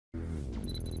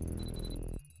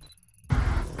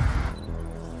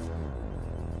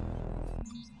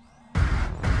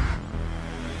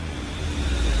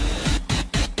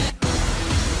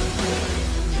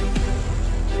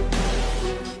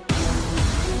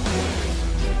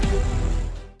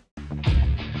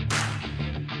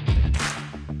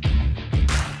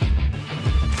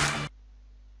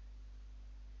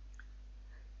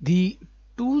The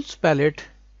tools palette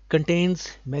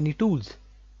contains many tools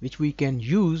which we can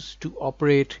use to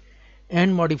operate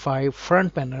and modify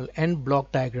front panel and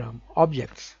block diagram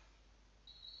objects.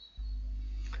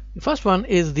 The first one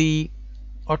is the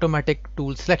automatic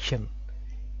tool selection.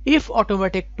 If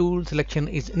automatic tool selection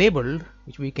is enabled,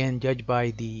 which we can judge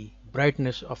by the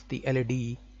brightness of the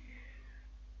LED,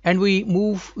 and we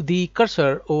move the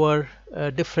cursor over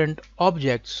different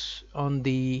objects on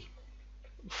the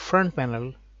front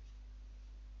panel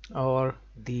or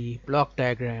the block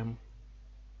diagram,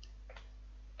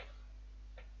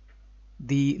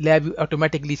 the LabVIEW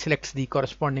automatically selects the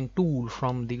corresponding tool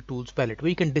from the tools palette.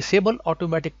 We can disable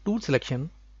automatic tool selection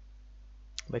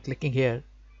by clicking here,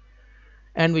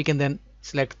 and we can then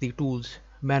select the tools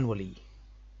manually.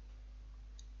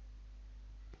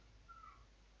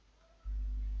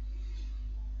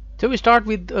 So we start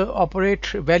with operate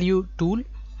value tool,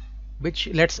 which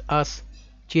lets us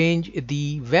change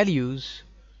the values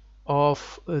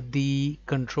of the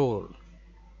control.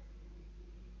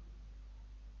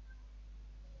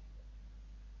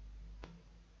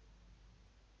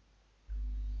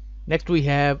 Next we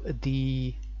have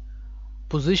the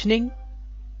positioning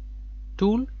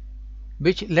tool,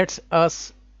 which lets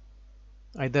us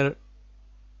either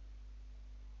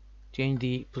change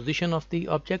the position of the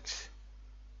objects,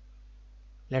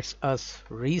 lets us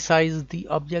resize the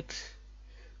objects,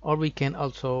 or we can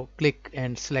also click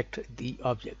and select the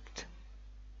object.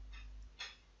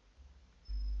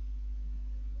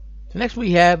 Next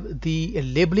we have the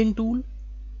labeling tool,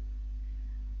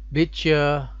 which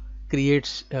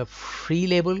creates a free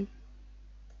label,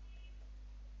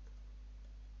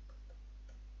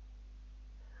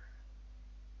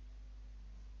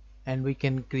 and we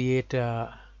can create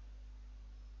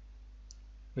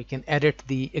we can edit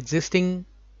the existing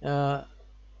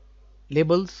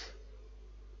labels,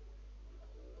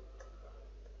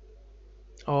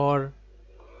 or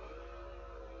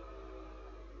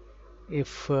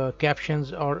if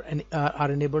captions are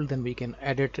enabled, then we can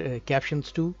edit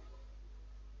captions too.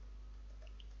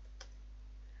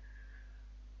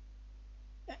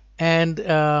 And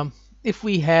if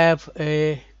we have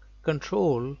a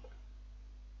control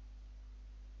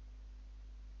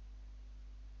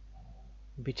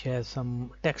which has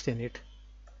some text in it,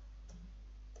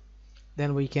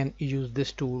 then we can use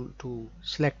this tool to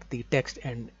select the text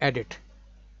and edit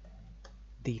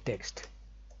the text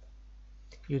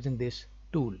using this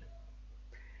tool.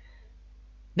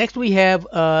 Next we have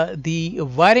the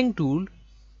wiring tool,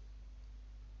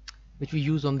 which we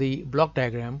use on the block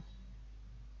diagram,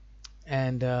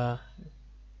 and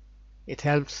it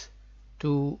helps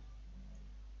to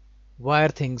wire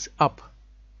things up.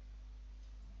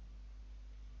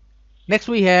 Next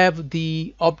we have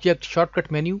the object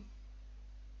shortcut menu,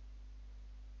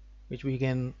 which we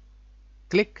can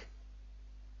click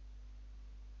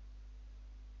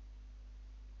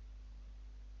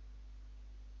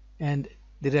and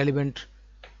the relevant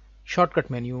shortcut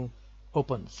menu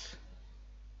opens.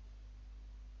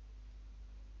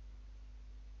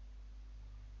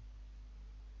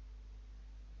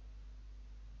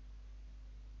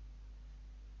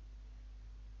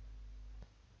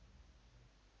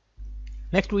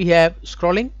 Next we have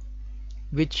scrolling,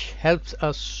 which helps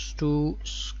us to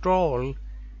scroll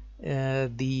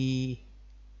the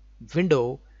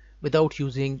window without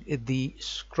using the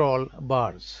scroll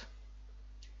bars.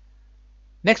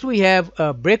 Next we have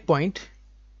breakpoint,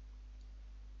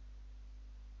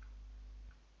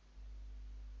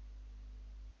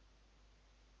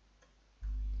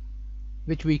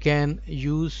 which we can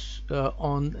use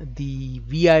on the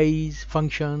VIs,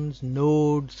 functions,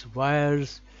 nodes,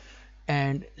 wires,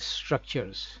 and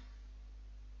structures.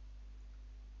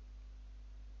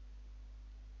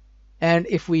 And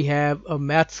if we have a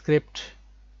math script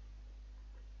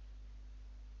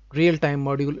real-time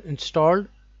module installed,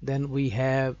 then we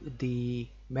have the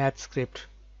math script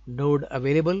node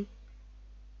available.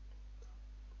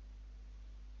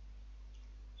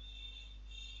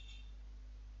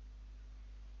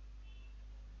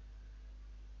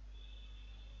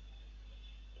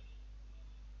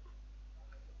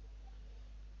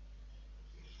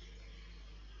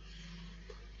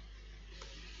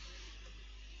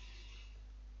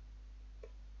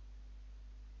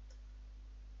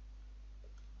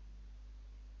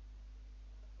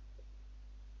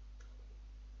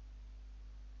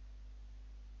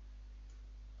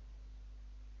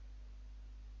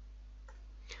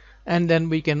 And then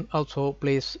we can also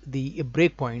place the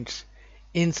breakpoints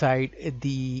inside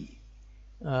the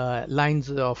lines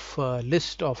of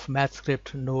list of math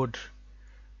script node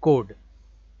code,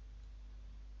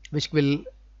 which will,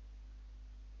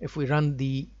 if we run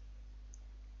the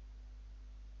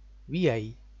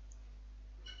VI,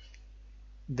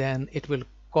 then it will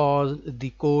cause the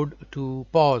code to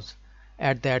pause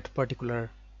at that particular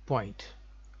point.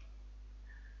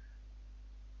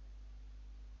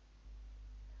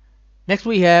 Next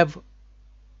we have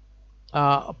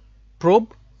a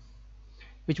probe,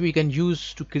 which we can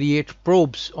use to create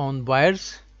probes on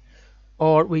wires,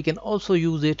 or we can also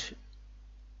use it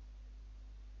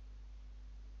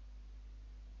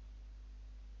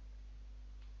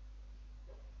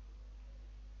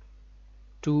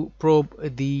to probe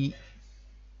the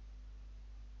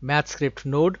math script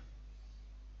node.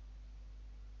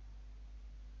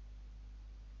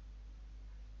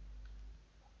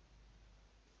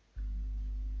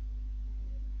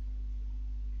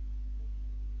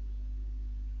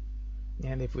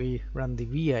 And if we run the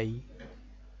VI,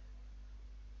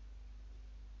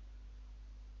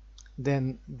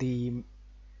 then the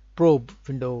probe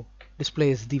window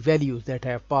displays the values that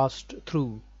have passed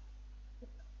through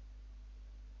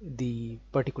the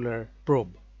particular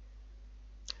probe.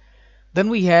 Then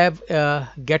we have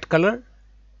get color,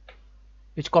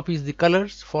 which copies the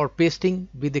colors for pasting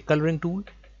with the coloring tool.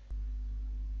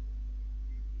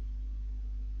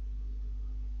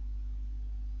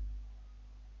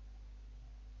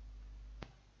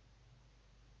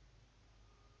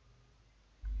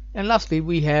 And lastly,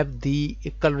 we have the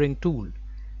coloring tool,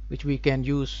 which we can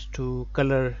use to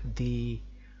color the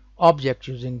object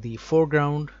using the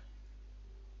foreground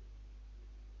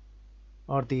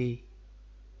or the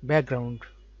background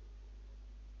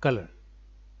color,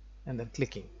 and then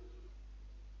clicking.